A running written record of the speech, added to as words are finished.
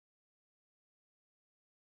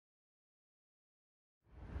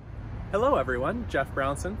Hello everyone, Jeff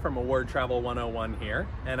Brownson from Award Travel 101 here,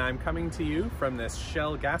 and I'm coming to you from this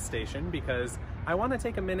Shell gas station because I want to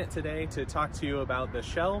take a minute today to talk to you about the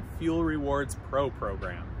Shell Fuel Rewards Pro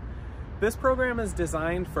program. This program is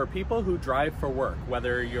designed for people who drive for work,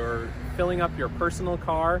 whether you're filling up your personal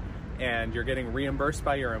car and you're getting reimbursed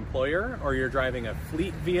by your employer, or you're driving a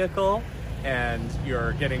fleet vehicle and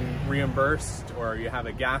you're getting reimbursed, or you have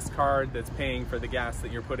a gas card that's paying for the gas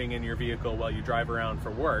that you're putting in your vehicle while you drive around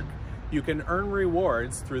for work. You can earn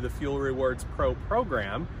rewards through the Fuel Rewards Pro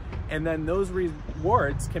program, and then those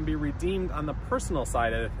rewards can be redeemed on the personal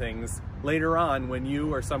side of things later on when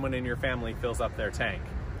you or someone in your family fills up their tank.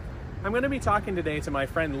 I'm going to be talking today to my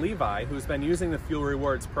friend Levi, who's been using the Fuel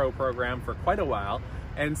Rewards Pro program for quite a while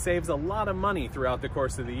and saves a lot of money throughout the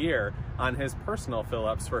course of the year on his personal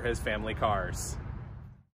fill-ups for his family cars.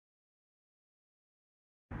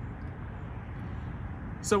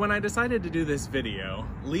 So when I decided to do this video,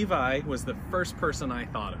 Levi was the first person I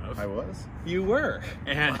thought of. I was? You were.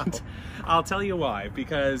 And wow. I'll tell you why.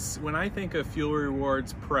 Because when I think of Fuel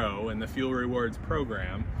Rewards Pro and the Fuel Rewards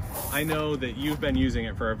program, I know that you've been using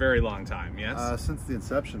it for a very long time, yes? Since the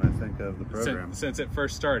inception, I think, of the program. Since it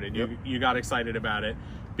first started, yep. you got excited about it.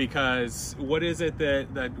 Because what is it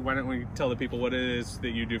that why don't we tell the people what it is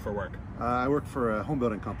that you do for work? I work for a home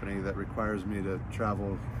building company that requires me to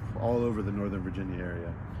travel all over the Northern Virginia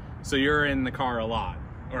area. So you're in the car a lot,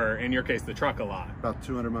 or in your case, the truck a lot. About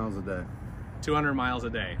 200 miles a day. 200 miles a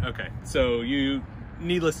day, okay. So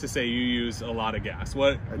needless to say, you use a lot of gas.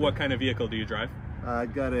 What kind of vehicle do you drive? I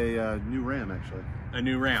got a new Ram, actually. A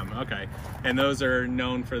new Ram, okay. And those are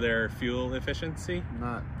known for their fuel efficiency?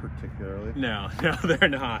 Not particularly. No, they're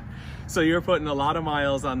not. So you're putting a lot of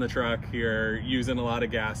miles on the truck, you're using a lot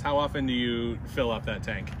of gas. How often do you fill up that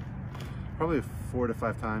tank? Probably 4 to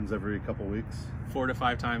 5 times every couple weeks. 4 to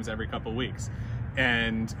 5 times every couple weeks.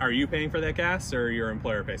 And are you paying for that gas, or your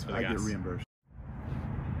employer pays for the gas? I get reimbursed.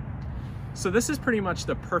 So this is pretty much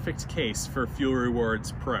the perfect case for Fuel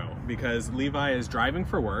Rewards Pro, because Levi is driving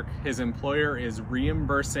for work, his employer is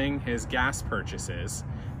reimbursing his gas purchases,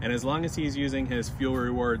 and as long as he's using his Fuel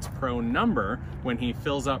Rewards Pro number when he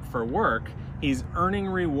fills up for work, he's earning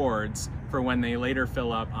rewards for when they later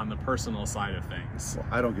fill up on the personal side of things. Well,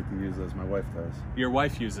 I don't get to use those, my wife does. Your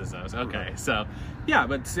wife uses those, okay. Right. So yeah,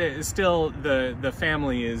 but still the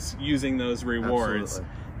family is using those rewards.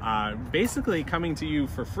 Absolutely. Basically coming to you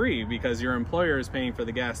for free because your employer is paying for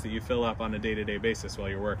the gas that you fill up on a day-to-day basis while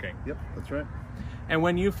you're working. Yep, that's right. And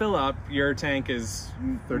when you fill up, your tank is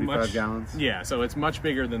 35 gallons. Yeah, so it's much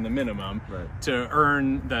bigger than the minimum. Right. To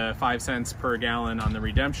earn the 5 cents per gallon on the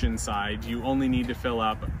redemption side, you only need to fill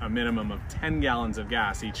up a minimum of 10 gallons of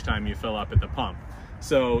gas each time you fill up at the pump.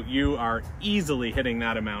 So you are easily hitting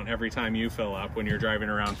that amount every time you fill up when you're driving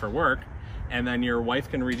around for work. And then your wife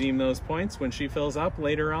can redeem those points when she fills up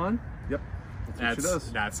later on. Yep, that's what she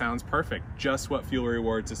does. That sounds perfect. Just what Fuel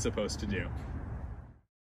Rewards is supposed to do.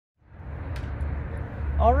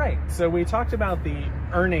 All right, so we talked about the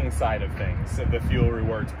earning side of things of the Fuel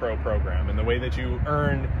Rewards Pro program and the way that you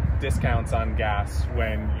earn discounts on gas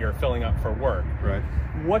when you're filling up for work. Right.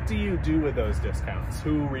 What do you do with those discounts?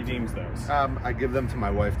 Who redeems those? I give them to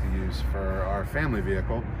my wife to use for our family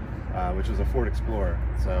vehicle, which is a Ford Explorer.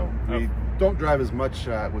 So we don't drive as much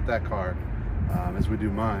with that car as we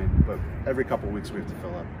do mine, but every couple of weeks we have to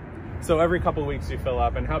fill up. So every couple of weeks you fill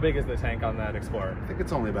up, and how big is the tank on that Explorer? I think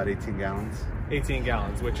it's only about 18 gallons. 18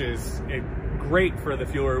 gallons, which is great for the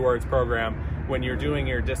Fuel Rewards program. When you're doing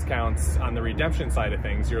your discounts on the redemption side of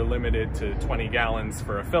things, you're limited to 20 gallons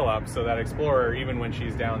for a fill up. So that Explorer, even when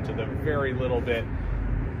she's down to the very little bit,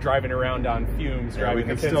 driving around on fumes, driving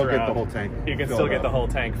the kids around, get the whole tank. You can still get the whole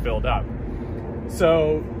tank filled up.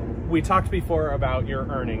 So we talked before about your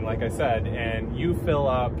earning, like I said, and you fill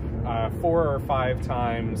up 4 or 5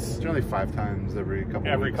 times. Generally 5 times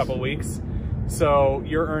every couple weeks. So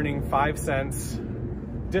you're earning 5 cents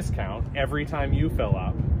discount every time you fill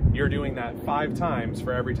up. You're doing that 5 times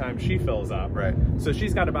for every time she fills up. Right. So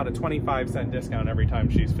she's got about a 25-cent discount every time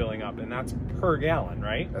she's filling up, and that's per gallon,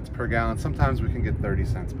 right? That's per gallon. Sometimes we can get 30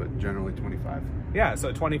 cents, but generally 25. Yeah,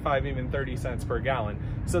 so 25, even 30 cents per gallon.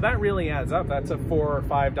 So that really adds up. That's a $4 or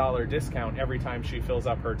 $5 discount every time she fills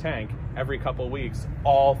up her tank every couple weeks,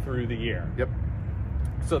 all through the year. Yep.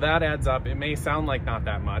 So that adds up. It may sound like not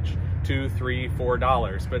that much, $2, $3,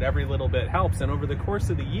 $4, but every little bit helps. And over the course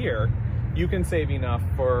of the year, you can save enough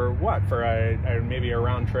for what? For maybe a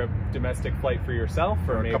round trip domestic flight for yourself,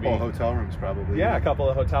 or maybe a couple of hotel rooms, probably. Yeah, a couple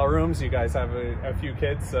of hotel rooms. You guys have a few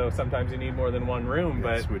kids, so sometimes you need more than one room.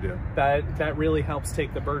 Yes, but we do. That really helps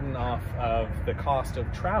take the burden off of the cost of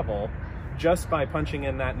travel just by punching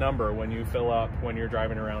in that number when you fill up when you're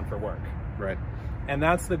driving around for work. Right. And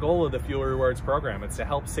that's the goal of the Fuel Rewards program. It's to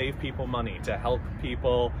help save people money, to help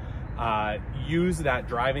people use that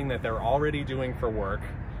driving that they're already doing for work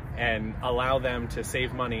and allow them to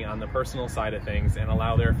save money on the personal side of things and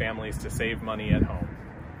allow their families to save money at home.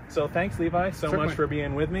 So thanks, Levi, so Certainly. much for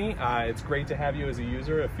being with me. It's great to have you as a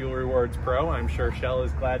user of Fuel Rewards Pro. I'm sure Shell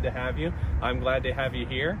is glad to have you. I'm glad to have you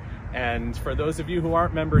here. And for those of you who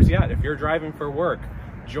aren't members yet, if you're driving for work,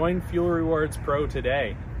 join Fuel Rewards Pro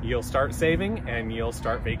today. You'll start saving and you'll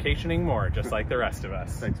start vacationing more, just like the rest of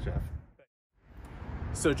us. Thanks, Jeff.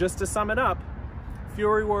 So just to sum it up,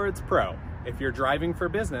 Fuel Rewards Pro. If you're driving for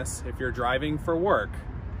business, if you're driving for work,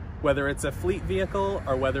 whether it's a fleet vehicle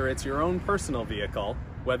or whether it's your own personal vehicle,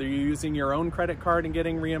 whether you're using your own credit card and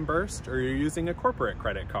getting reimbursed or you're using a corporate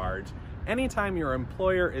credit card, anytime your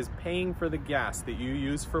employer is paying for the gas that you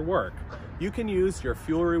use for work, you can use your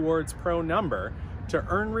Fuel Rewards Pro number to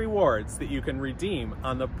earn rewards that you can redeem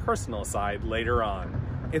on the personal side later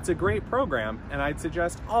on. It's a great program, and I'd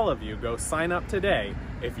suggest all of you go sign up today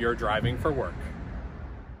if you're driving for work.